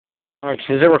Alright,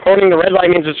 is it recording? The red light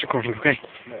means it's recording, okay?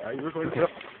 Are you recording?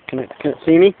 Okay. Can it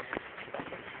see me?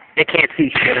 It can't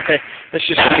see shit, okay? This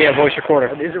just should be a voice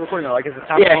recorder. Is it recording though? Like, is the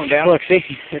top Yeah, going down? look, see?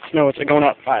 It's going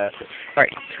up. Alright, that's it.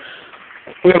 Alright.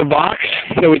 We have a box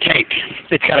that we taped.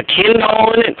 It's got a Ken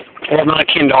doll in it. Well, not a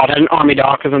Ken doll. It has an army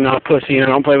doll because I'm not a pussy and I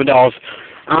don't play with dolls.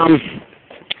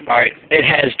 Alright. It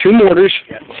has 2 mortars,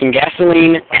 some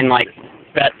gasoline, and like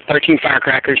about 13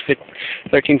 firecrackers,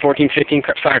 13, 14, 15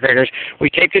 firecrackers. We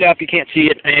taped it up. You can't see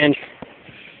it. And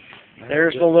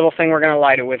there's the little thing we're going to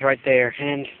light it with right there.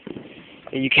 And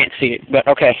you can't see it, but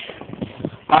okay.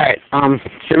 Alright,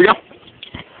 here we go.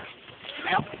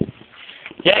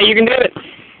 Yeah, you can do it.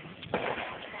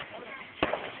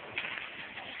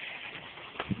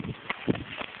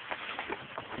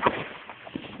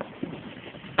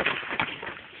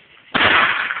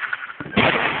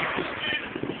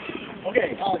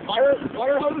 Okay,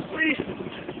 fire hose, please.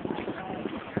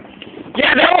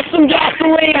 Yeah, there was some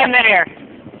gasoline in there.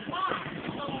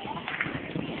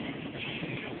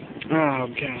 Oh,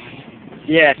 God.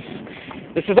 Yes.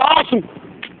 This is awesome.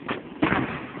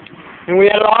 And we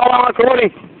had it all on recording.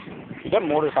 You got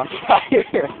mortars on fire.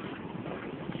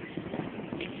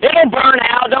 It'll burn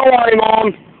out. Don't worry,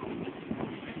 Mom.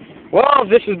 Well,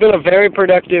 this has been a very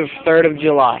productive 3rd of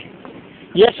July.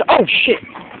 Yes. Oh, shit.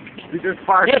 There's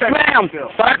fire. Yes, ma'am.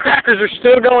 Firecrackers are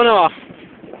still going off.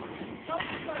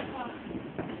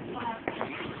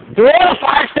 Do we have a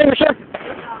fire extinguisher?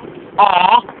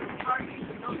 Aw.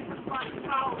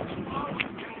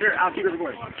 Here, I'll keep it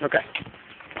recording. Okay.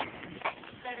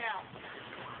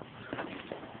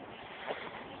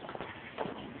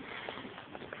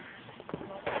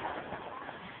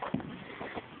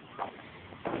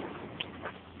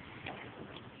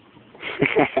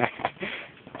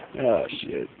 Oh,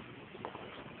 shit.